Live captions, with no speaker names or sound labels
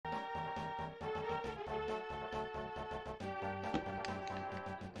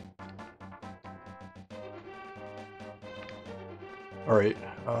Alright,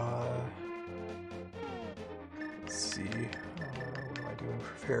 let's see. What am I doing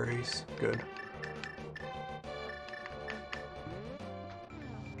for fairies? Good.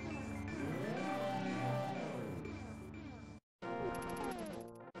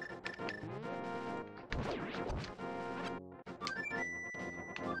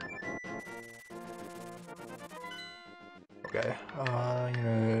 Okay, I'm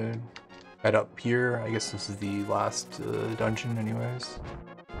gonna head up here. I guess this is the last dungeon anyways.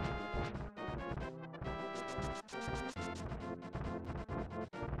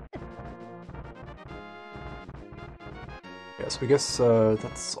 Yeah, so I guess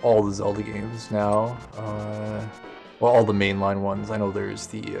that's all the Zelda games now. Well, all the mainline ones. I know there's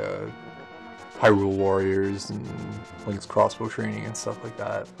the Hyrule Warriors and Link's Crossbow Training and stuff like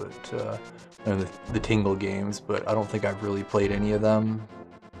that, but and the Tingle games, but I don't think I've really played any of them.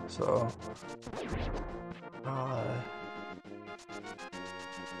 So,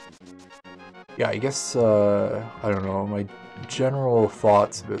 yeah, I guess, I don't know, my general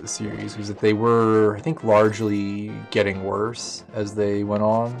thoughts about the series was that they were, I think, largely getting worse as they went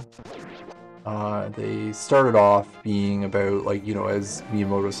on. They started off being about, like, you know, as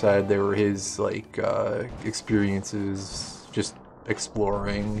Miyamoto said, they were his, like, experiences just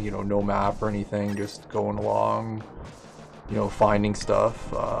exploring, you know, no map or anything, just going along, you know, finding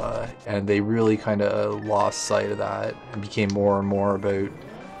stuff, and they really kind of lost sight of that and became more and more about,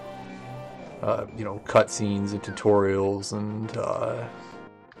 you know, cutscenes and tutorials and,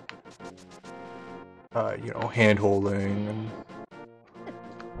 you know, hand-holding and,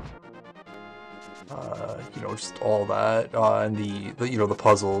 you know, just all that, and the, you know, the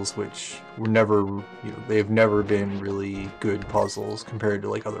puzzles, which were never, you know, they've never been really good puzzles compared to,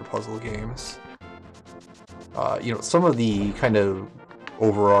 like, other puzzle games. You know, some of the kind of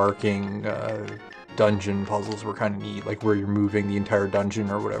overarching, dungeon puzzles were kind of neat, like where you're moving the entire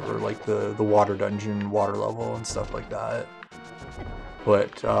dungeon or whatever, like the water dungeon, water level, and stuff like that.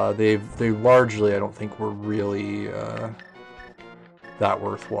 But they largely, I don't think, were really that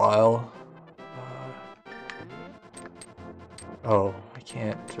worthwhile. Oh, I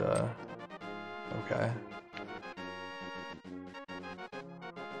can't. Okay.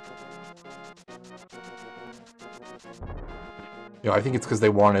 You know, I think it's because they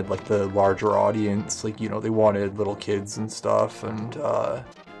wanted, like, the larger audience, like, you know, they wanted little kids and stuff, and, alright,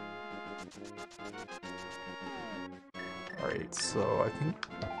 so I think...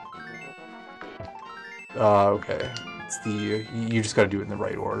 okay. It's the... You just gotta do it in the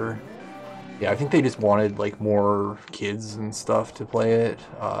right order. Yeah, I think they just wanted, like, more kids and stuff to play it,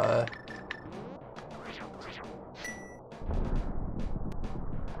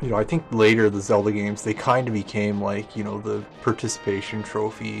 you know, I think later the Zelda games, they kind of became like, you know, the participation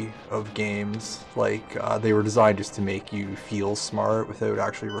trophy of games. Like, they were designed just to make you feel smart without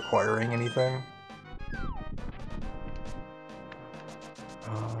actually requiring anything.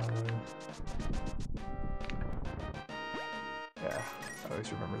 Yeah, I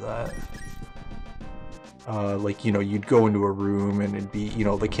always remember that. Like, you know, you'd go into a room and it'd be, you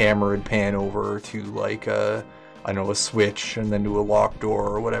know, the camera would pan over to, like, I know, a switch, and then to a locked door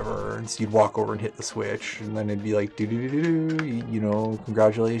or whatever, and so you'd walk over and hit the switch, and then it'd be like, do-do-do-do-do, you know,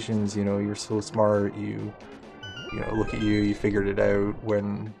 congratulations, you know, you're so smart, you know, look at you, you figured it out,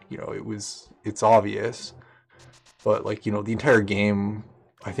 when, you know, it's obvious. But, like, you know, the entire game,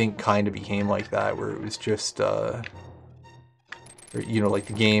 I think, kind of became like that, where it was just, you know, like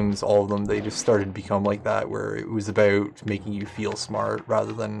the games, all of them, they just started to become like that, where it was about making you feel smart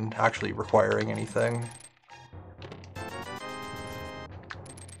rather than actually requiring anything.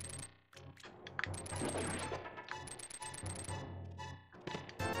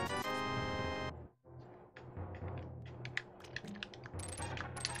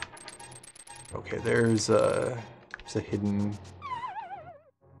 Okay, there's a hidden...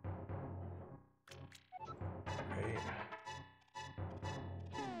 Right.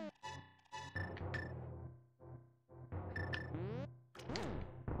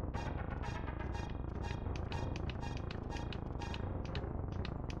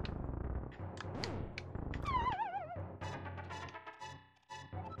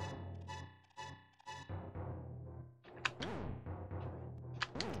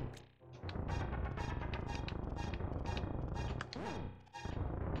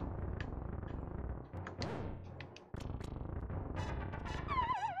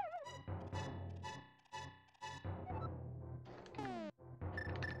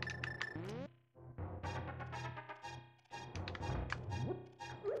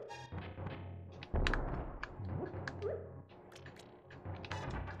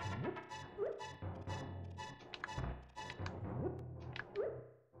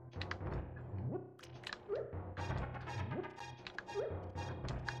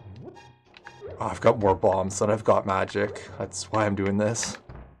 Oh, I've got more bombs than I've got magic. That's why I'm doing this.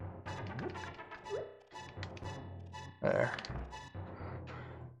 There.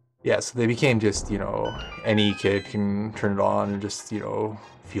 Yeah, so they became just, you know, any kid can turn it on and just, you know,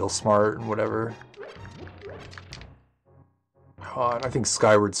 feel smart and whatever. And I think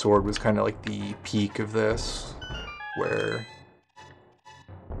Skyward Sword was kind of like the peak of this, where,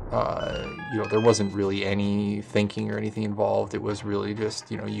 you know, there wasn't really any thinking or anything involved. It was really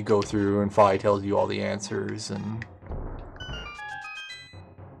just, you know, you go through and Fi tells you all the answers and...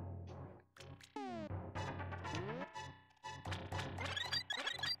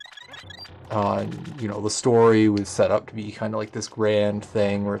 you know, the story was set up to be kind of like this grand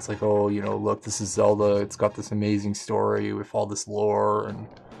thing where it's like, oh, you know, look, this is Zelda. It's got this amazing story with all this lore and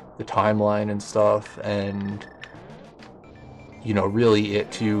the timeline and stuff. And, you know, really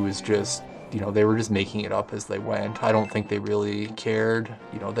it too is just, you know, they were just making it up as they went. I don't think they really cared.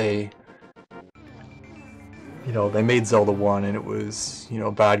 You know, they made Zelda 1 and it was, you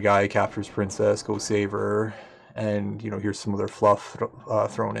know, bad guy captures princess, go save her. And, you know, here's some other fluff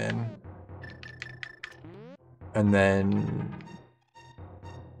thrown in. And then,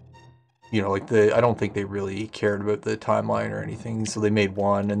 you know, like I don't think they really cared about the timeline or anything, so they made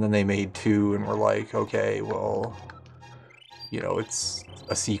 1, and then they made 2, and we're like, okay, well, you know, it's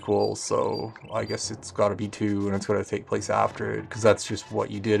a sequel, so I guess it's gotta be 2, and it's gotta take place after it, because that's just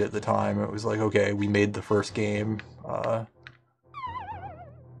what you did at the time. It was like, okay, we made the first game,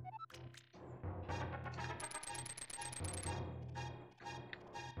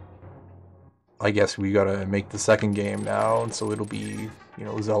 I guess we gotta make the second game now, and so it'll be, you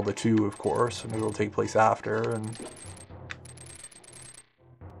know, Zelda 2, of course, and it'll take place after, and...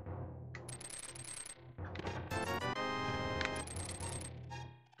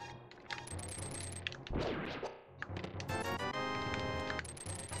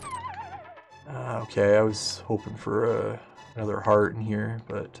 okay, I was hoping for another heart in here,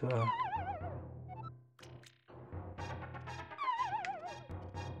 but...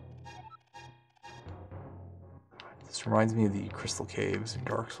 This reminds me of the Crystal Caves in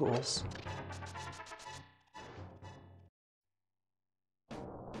Dark Souls.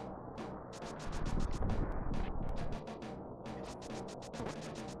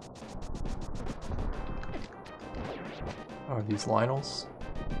 Are these Lionels?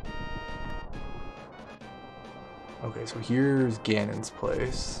 Okay, so here's Ganon's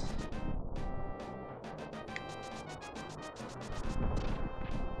place.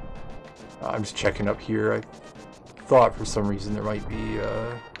 I'm just checking up here. I thought for some reason there might be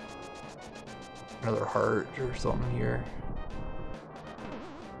another heart or something here.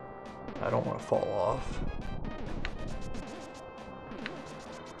 I don't want to fall off.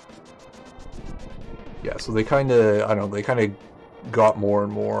 Yeah, so they kind of, I don't know, they kind of got more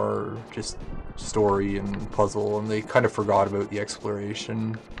and more just story and puzzle, and they kind of forgot about the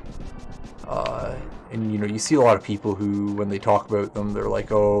exploration. And, you know, you see a lot of people who, when they talk about them, they're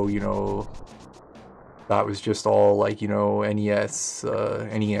like, oh, you know, that was just all, like, you know, NES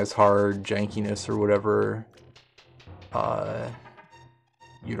hard jankiness or whatever.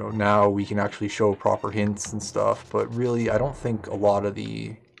 You know, now we can actually show proper hints and stuff, but really, I don't think a lot of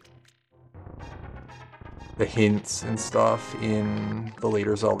the hints and stuff in the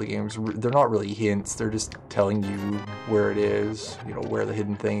later Zelda games, they're not really hints, they're just telling you where it is, you know, where the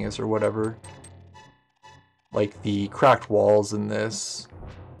hidden thing is or whatever. Like the cracked walls in this,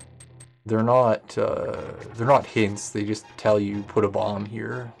 they're not hints, they just tell you put a bomb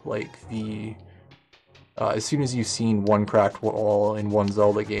here. Like the as soon as you've seen one cracked wall in one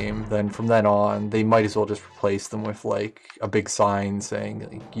Zelda game, then from then on, they might as well just replace them with like a big sign saying,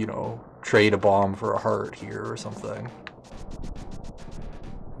 like, you know, trade a bomb for a heart here or something.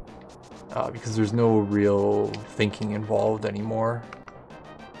 Because there's no real thinking involved anymore.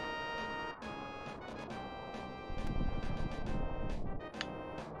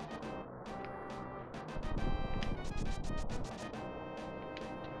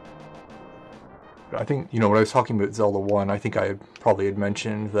 I think, you know, when I was talking about Zelda 1, I think I probably had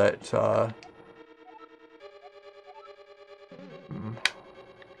mentioned that,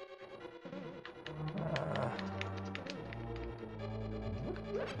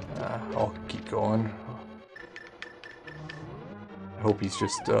 I'll keep going. I hope he's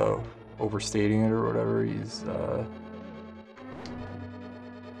just, overstating it or whatever. He's, I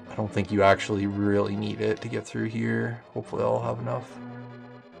don't think you actually really need it to get through here. Hopefully I'll have enough.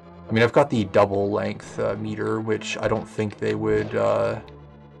 I mean, I've got the double length meter, which I don't think they would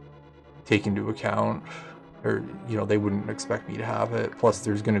take into account, or, you know, they wouldn't expect me to have it. Plus,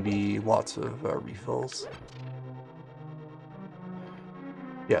 there's going to be lots of refills.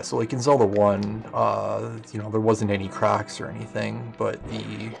 Yeah, so like in Zelda 1, you know, there wasn't any cracks or anything, but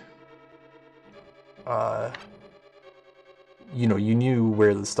uh, you know, you knew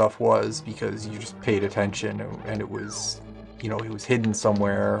where the stuff was because you just paid attention, and it was, you know, it was hidden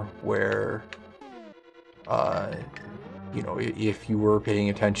somewhere where, uh, you know, if you were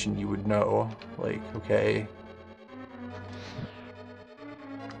paying attention, you would know, like, okay,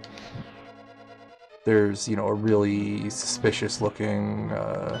 there's, you know, a really suspicious looking,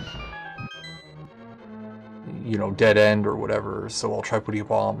 you know, dead end or whatever, so I'll try putting a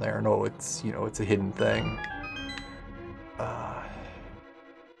bomb there. No, it's, you know, it's a hidden thing.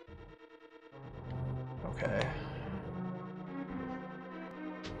 Okay.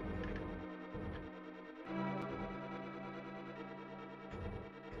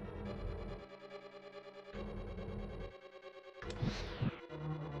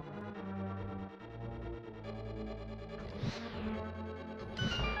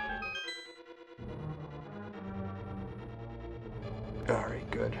 Alright,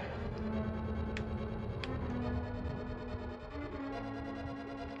 good.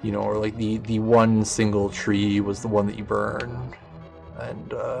 You know, or like the one single tree was the one that you burned,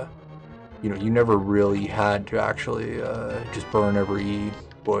 and you know, you never really had to actually just burn every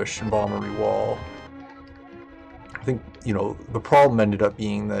bush and bomb every wall. I think, you know, the problem ended up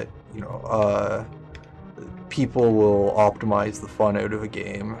being that, you know, people will optimize the fun out of a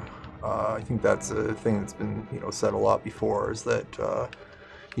game. I think that's a thing that's been, you know, said a lot before, is that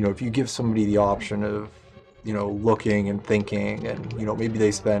you know, if you give somebody the option of, you know, looking and thinking, and, you know, maybe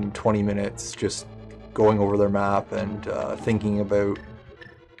they spend 20 minutes just going over their map and thinking about,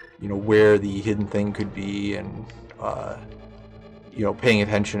 you know, where the hidden thing could be, and you know, paying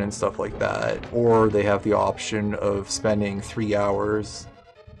attention and stuff like that, or they have the option of spending 3 hours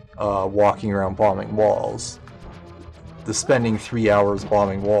walking around bombing walls. The spending 3 hours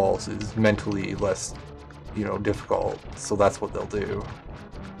bombing walls is mentally less, you know, difficult, so that's what they'll do.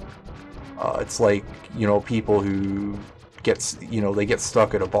 It's like, you know, people who you know, they get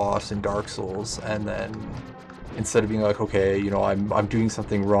stuck at a boss in Dark Souls, and then instead of being like, okay, you know, I'm doing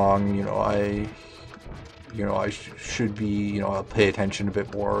something wrong, you know, I should be, you know, I'll pay attention a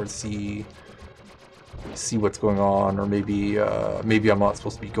bit more, see what's going on, or maybe maybe I'm not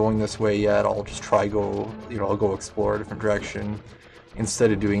supposed to be going this way yet, I'll just try go, you know, I'll go explore a different direction.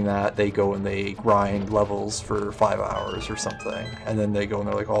 Instead of doing that, they go and they grind levels for 5 hours or something, and then they go and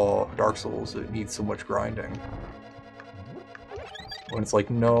they're like, oh, Dark Souls, it needs so much grinding. When it's like,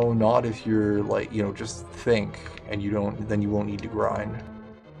 no, not if you're like, you know, just think, and then you won't need to grind.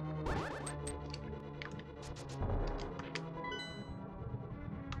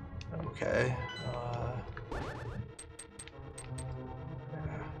 Okay.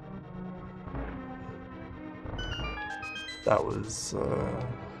 That was,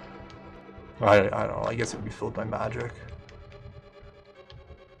 I don't know, I guess it would be filled by magic.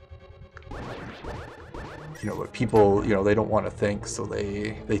 You know, but people, you know, they don't want to think, so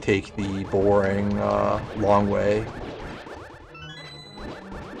they take the boring, long way.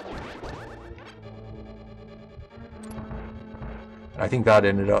 And I think that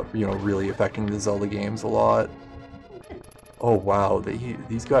ended up, you know, really affecting the Zelda games a lot. Oh wow,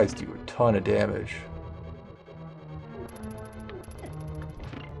 these guys do a ton of damage.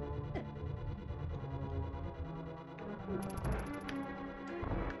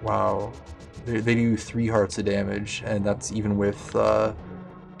 Wow, they do 3 hearts of damage, and that's even with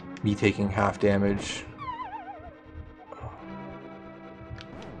me taking half damage.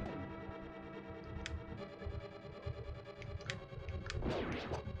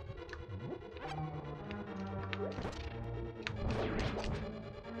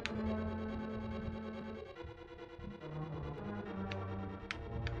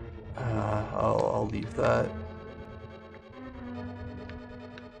 I'll leave that.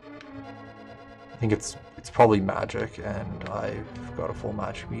 I think it's probably magic, and I've got a full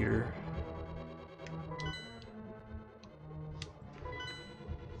magic meter.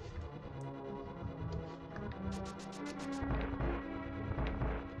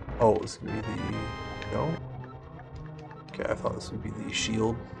 Oh, this could be the... no? Okay, I thought this would be the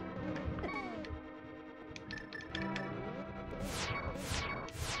shield.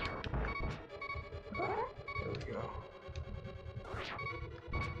 There we go.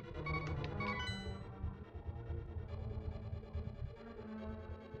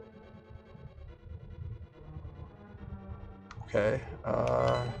 Okay,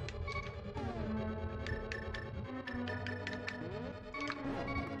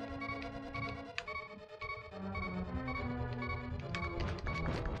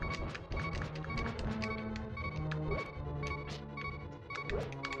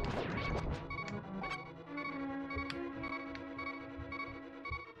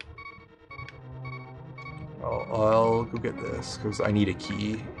 I'll go get this, because I need a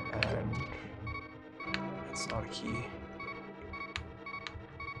key, and it's not a key.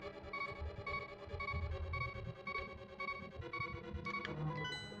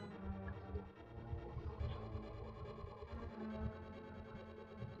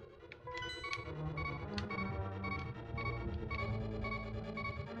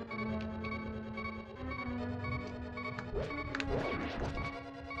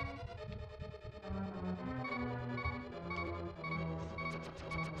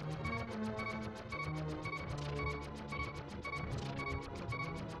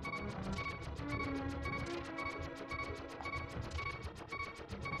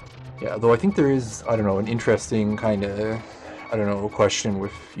 Yeah, though I think there is, I don't know, an interesting kind of, I don't know, question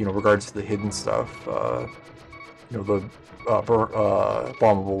with, regards to the hidden stuff, the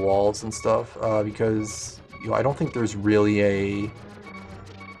bombable walls and stuff, because, I don't think there's really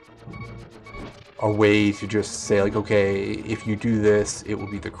a way to just say, like, okay, if you do this, it will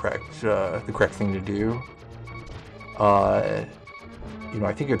be the correct thing to do. I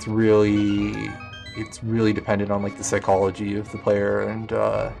think it's really dependent on, like, the psychology of the player and,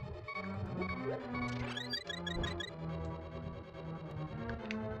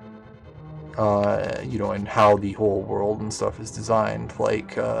 and how the whole world and stuff is designed.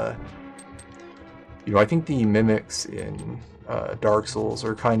 Like, I think the mimics in Dark Souls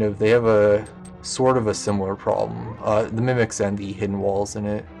are they have a sort of a similar problem. The mimics and the hidden walls in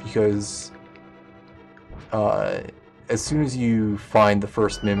it, because as soon as you find the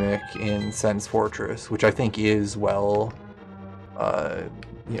first mimic in Sen's Fortress, which I think is well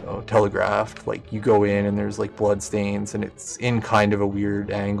telegraphed, like, you go in and there's, like, blood stains and it's in kind of a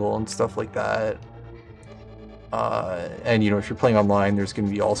weird angle and stuff like that. And, if you're playing online, there's going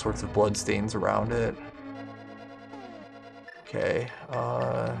to be all sorts of blood stains around it. Okay,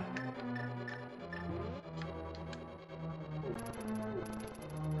 I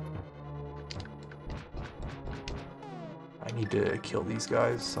need to kill these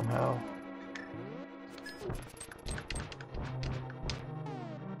guys somehow.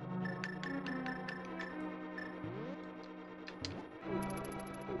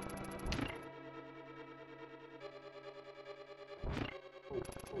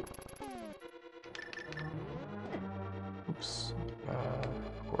 Oops.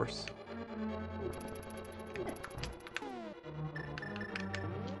 Of course.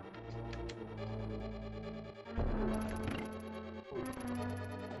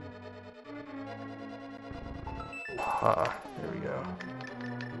 There we go.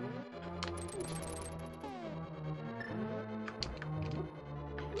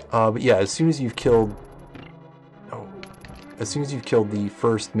 But yeah, as soon as you've killed the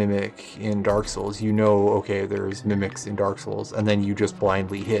first mimic in Dark Souls, okay, there's mimics in Dark Souls, and then you just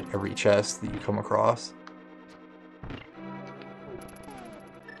blindly hit every chest that you come across.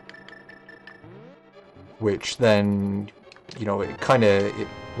 Which then, it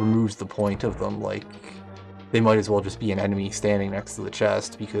removes the point of them. Like, they might as well just be an enemy standing next to the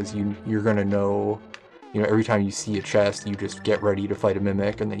chest, because you're gonna know, every time you see a chest, you just get ready to fight a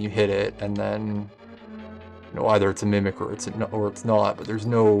mimic, and then you hit it, and then, either it's a mimic or it's not, but there's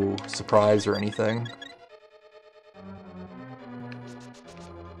no surprise or anything.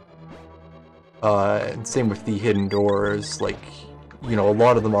 And same with the hidden doors, like, a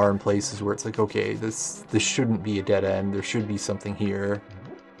lot of them are in places where it's like, okay, this shouldn't be a dead end, there should be something here.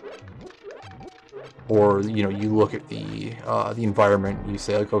 Or, you look at the environment and you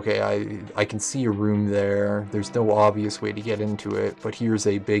say, like, okay, I can see a room there, there's no obvious way to get into it, but here's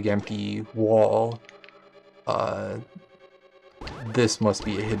a big empty wall. This must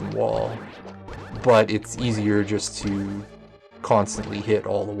be a hidden wall. But it's easier just to constantly hit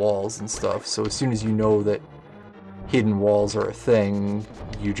all the walls and stuff, so as soon as you know that hidden walls are a thing,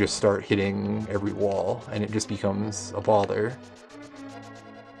 you just start hitting every wall, and it just becomes a bother.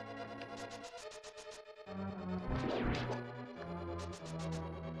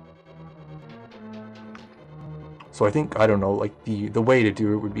 So I think, I don't know, like, the way to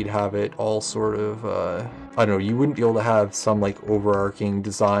do it would be to have it all sort of, I don't know, you wouldn't be able to have some, like, overarching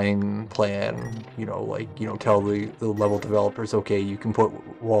design plan, tell the level developers, okay, you can put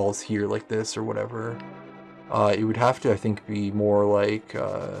walls here like this or whatever. It would have to, I think, be more like,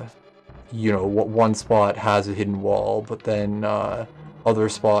 what one spot has a hidden wall, but then other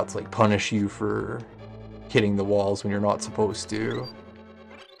spots, like, punish you for hitting the walls when you're not supposed to.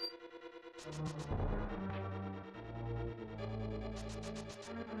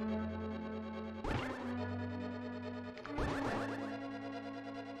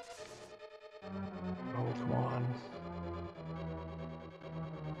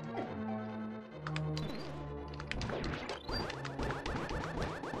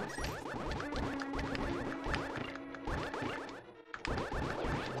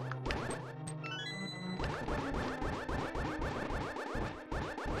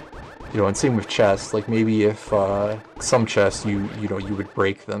 You know, and same with chests. Like maybe if some chests you know you would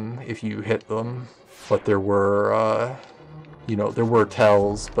break them if you hit them, but there were you know there were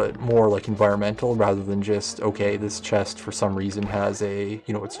tells, but more like environmental rather than just okay this chest for some reason has a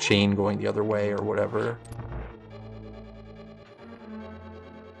you know its chain going the other way or whatever.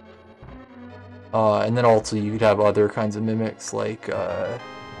 And then also you could have other kinds of mimics like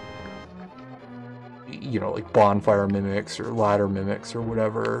you know like bonfire mimics or ladder mimics or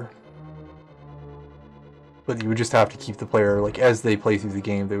whatever. But you would just have to keep the player, like, as they play through the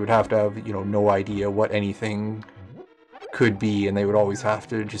game, they would have to have, you know, no idea what anything could be, and they would always have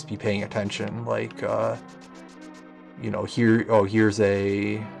to just be paying attention. Like, you know, here's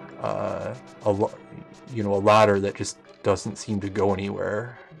you know, a ladder that just doesn't seem to go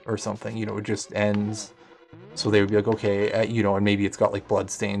anywhere or something. You know, it just ends. So they would be like, okay, you know, and maybe it's got, like, blood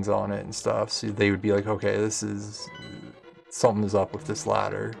stains on it and stuff. So they would be like, okay, this is... something is up with this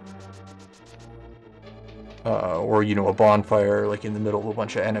ladder. Or, you know, a bonfire, like, in the middle of a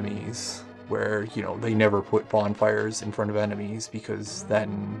bunch of enemies, where, you know, they never put bonfires in front of enemies, because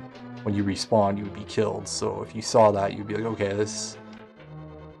then, when you respawn, you would be killed. So if you saw that, you'd be like, okay, this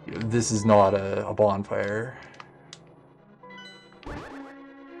is not a bonfire.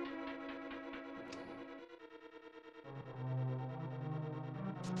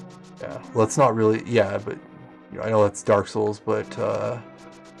 Yeah, well, it's not really, yeah, but, you know, I know that's Dark Souls, but,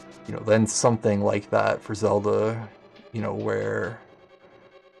 you know, then something like that for Zelda, you know, where,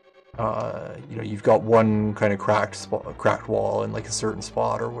 you know, you've got one kind of cracked wall in like a certain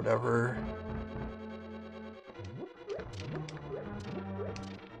spot or whatever.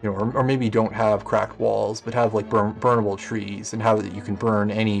 You know, or maybe don't have cracked walls, but have like burnable trees, and have it that you can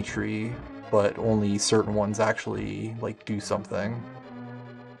burn any tree, but only certain ones actually like do something.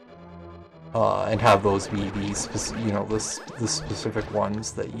 And have those be the you know the specific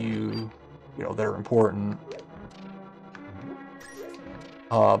ones that you know that are important.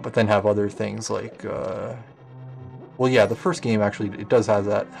 But then have other things like well, yeah, the first game actually it does have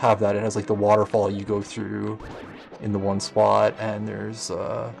that. It has like the waterfall you go through in the one spot, and there's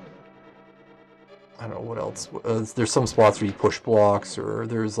I don't know what else. There's some spots where you push blocks, or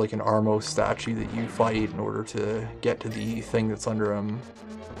there's like an Armo statue that you fight in order to get to the thing that's under him.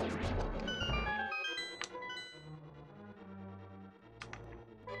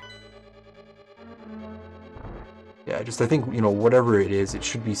 Yeah, I think, you know, whatever it is, it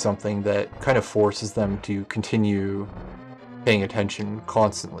should be something that kind of forces them to continue paying attention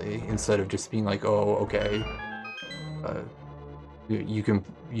constantly, instead of just being like, oh, okay, you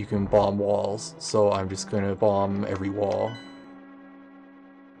can bomb walls, so I'm just gonna bomb every wall.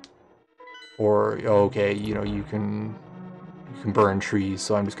 Or, oh, okay, you know, you can burn trees,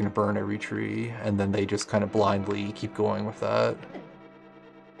 so I'm just gonna burn every tree, and then they just kind of blindly keep going with that.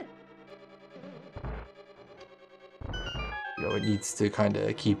 You know, it needs to kind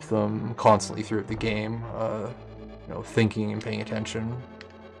of keep them constantly throughout the game, you know, thinking and paying attention.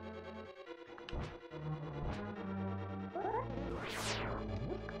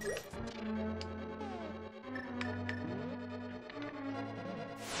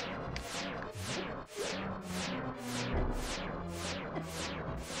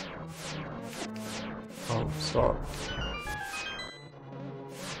 Oh, stop.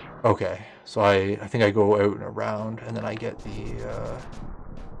 Okay, so I think I go out and around, and then I get the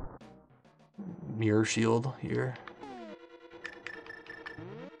mirror shield here.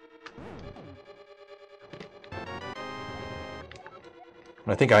 And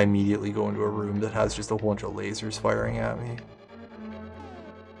I think I immediately go into a room that has just a whole bunch of lasers firing at me.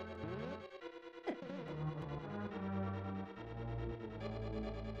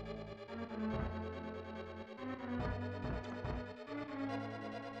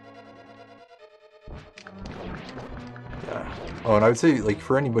 Oh, and I would say, like,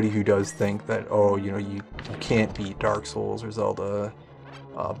 for anybody who does think that, oh, you know, you can't beat Dark Souls or Zelda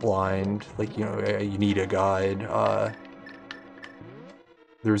blind, like, you know, you need a guide,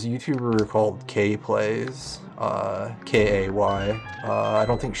 there's a YouTuber called Kay Plays, K-A-Y. I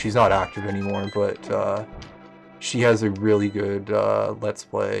don't think she's not active anymore, but she has a really good Let's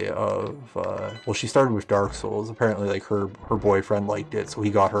Play of, well, she started with Dark Souls. Apparently, like, her boyfriend liked it, so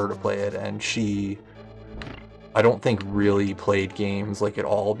he got her to play it, and she... I don't think really played games like at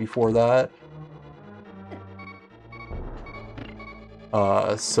all before that.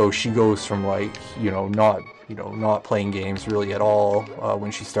 So she goes from like, not playing games really at all when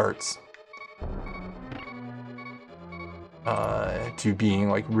she starts to being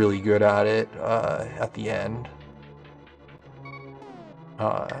like really good at it at the end.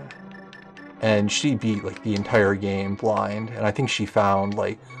 And she beat like the entire game blind, and I think she found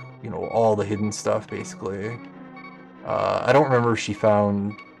like you know, all the hidden stuff, basically. I don't remember if she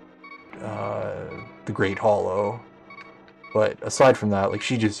found the Great Hollow, but aside from that, like,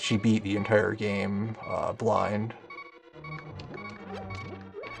 she beat the entire game blind.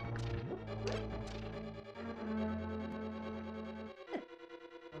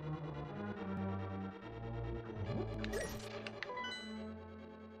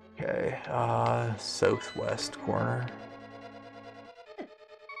 Okay, southwest corner.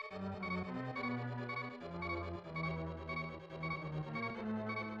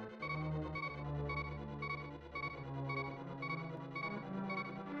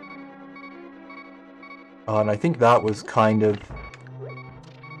 And I think that was kind of...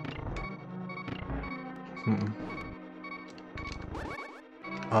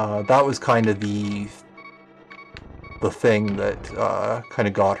 that was kind of the thing that kind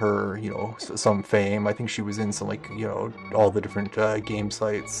of got her, you know, some fame. I think she was in some, like, you know, all the different game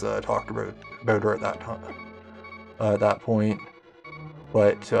sites talked about her at that time, at that point.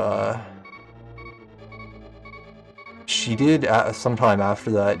 But she did sometime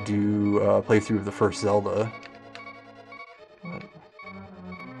after that do a playthrough of the first Zelda.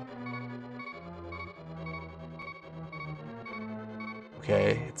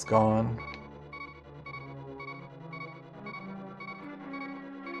 Okay, it's gone.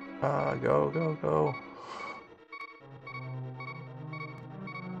 Go, go, go.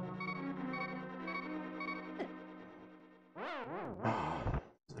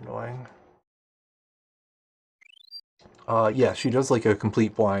 It's annoying. Yeah, she does like a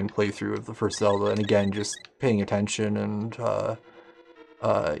complete blind playthrough of the first Zelda, and again, just paying attention and,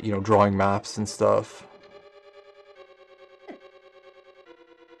 you know, drawing maps and stuff.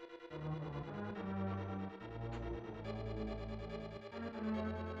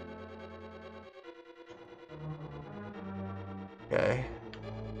 Okay.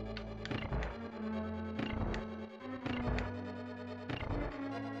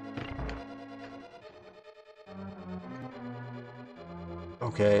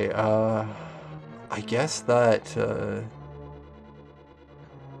 Okay, I guess that,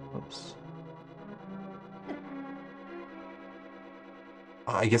 oops.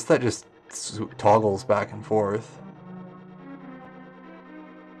 I guess that just toggles back and forth.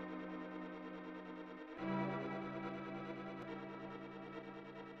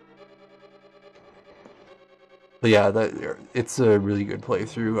 But yeah, it's a really good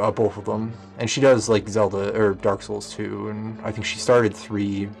playthrough, both of them. And she does like Zelda or Dark Souls 2, and I think she started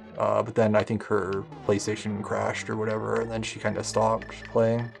 3, but then I think her PlayStation crashed or whatever, and then she kind of stopped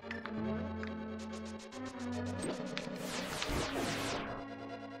playing.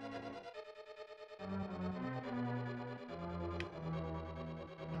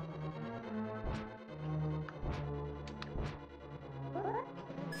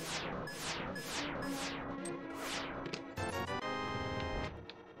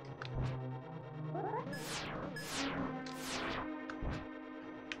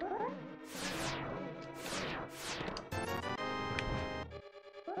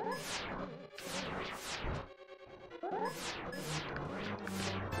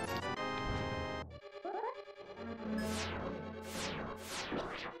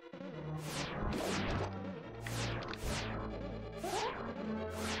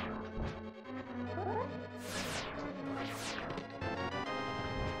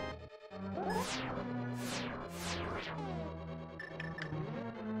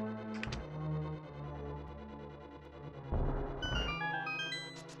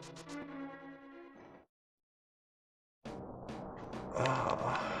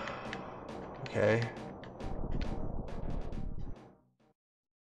 Okay.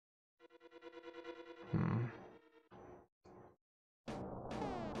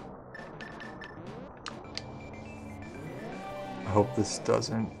 I hope this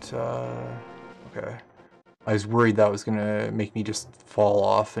doesn't, okay. I was worried that was gonna make me just fall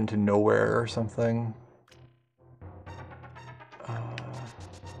off into nowhere or something.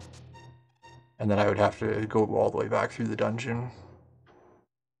 And then I would have to go all the way back through the dungeon.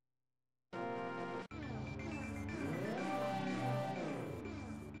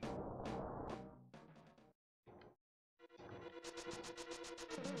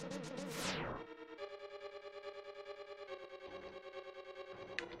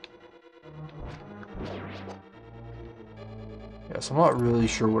 Yeah, so I'm not really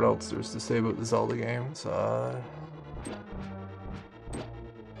sure what else there's to say about the Zelda games.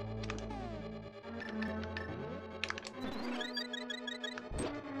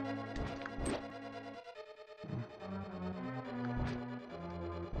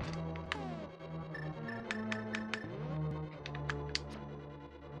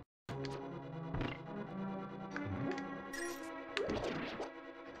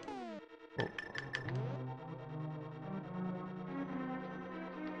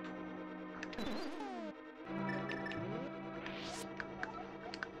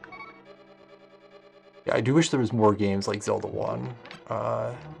 Yeah, I do wish there was more games like Zelda 1.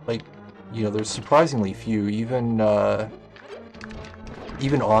 Like, you know, there's surprisingly few, even on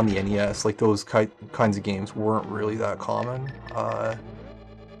the NES, like those kinds of games weren't really that common.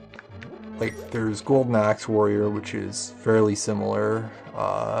 Like there's Golden Axe Warrior, which is fairly similar.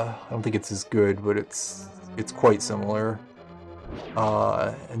 I don't think it's as good, but it's quite similar.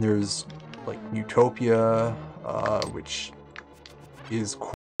 And there's like Utopia, which is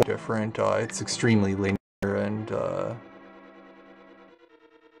quite different. It's extremely linear and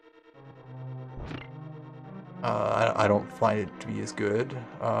I don't find it to be as good.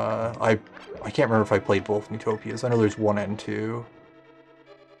 I can't remember if I played both Utopias. I know there's 1 and 2.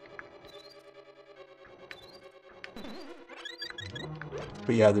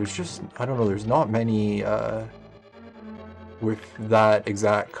 But yeah, there's just, I don't know, there's not many with that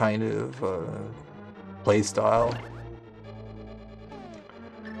exact kind of play style.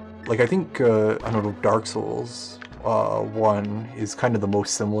 Like, I think, I don't know, Dark Souls 1 is kind of the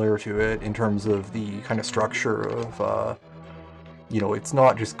most similar to it in terms of the kind of structure of, you know, it's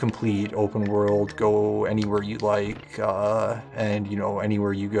not just complete open world, go anywhere you like, and, you know,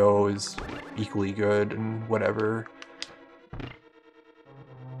 anywhere you go is equally good and whatever.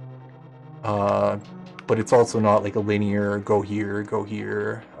 But it's also not like a linear go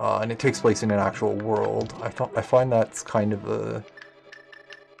here, and it takes place in an actual world. I find that's kind of a,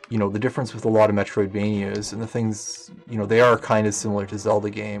 you know, the difference with a lot of Metroidvanias, and the things, you know, they are kind of similar to Zelda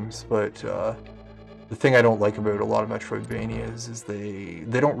games, but the thing I don't like about a lot of Metroidvanias is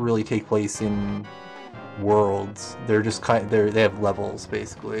they don't really take place in worlds. They're just they have levels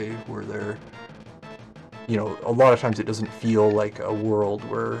basically where they're, you know, a lot of times it doesn't feel like a world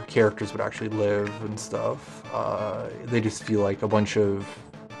where characters would actually live and stuff. They just feel like a bunch of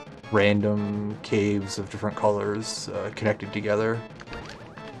random caves of different colors connected together.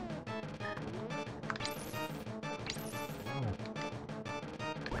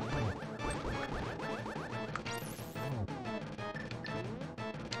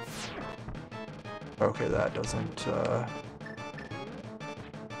 Okay, that doesn't... I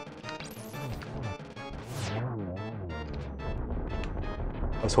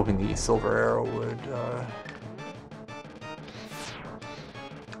was hoping the silver arrow would...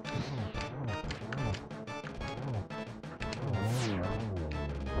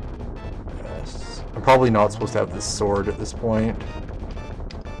 Yes. I'm probably not supposed to have this sword at this point,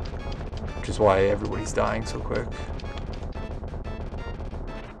 which is why everybody's dying so quick.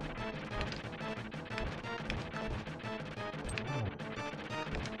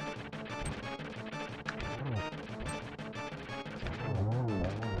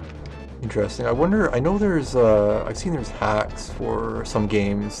 Interesting. I wonder, I know there's, I've seen there's hacks for some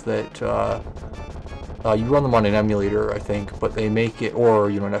games that, you run them on an emulator, I think, but they make it, or,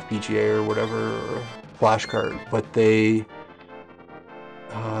 you know, an FPGA or whatever, or flash card, but they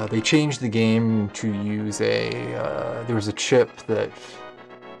changed the game to use a, there was a chip that,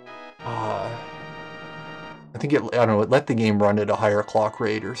 I think it, I don't know, it let the game run at a higher clock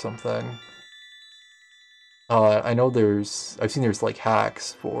rate or something. I know I've seen there's like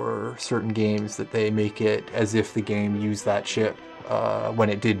hacks for certain games that they make it as if the game used that chip when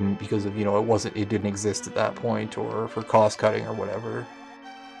it didn't, because of, you know, it didn't exist at that point, or for cost cutting or whatever.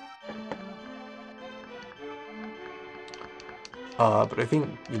 But I think,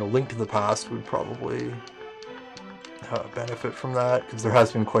 you know, Link to the Past would probably benefit from that, because there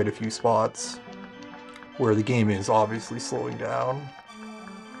has been quite a few spots where the game is obviously slowing down.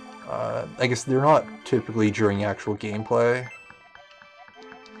 I guess they're not typically during actual gameplay,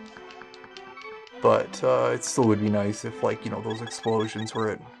 but it still would be nice if, like, you know, those explosions were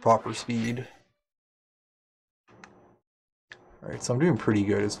at proper speed. Alright, so I'm doing pretty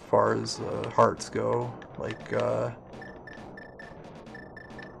good as far as hearts go. Like, I've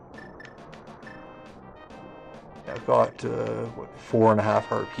got, what, 4.5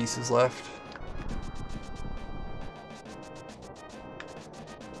 heart pieces left.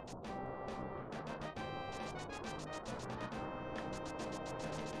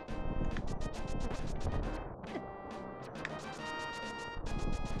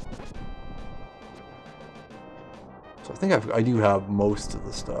 So I think I do have most of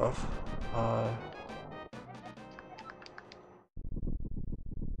the stuff.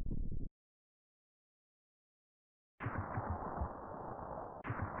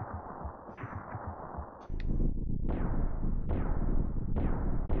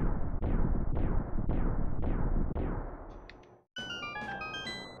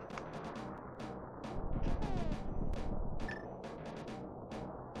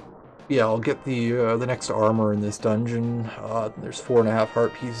 Yeah, I'll get the next armor in this dungeon. There's 4.5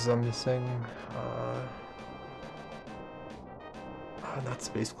 heart pieces I'm missing. And that's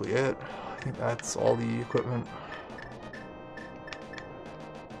basically it. I think that's all the equipment.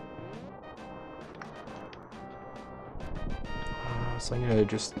 So I'm gonna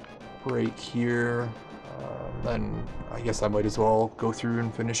just break here. Then I guess I might as well go through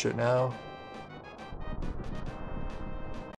and finish it now.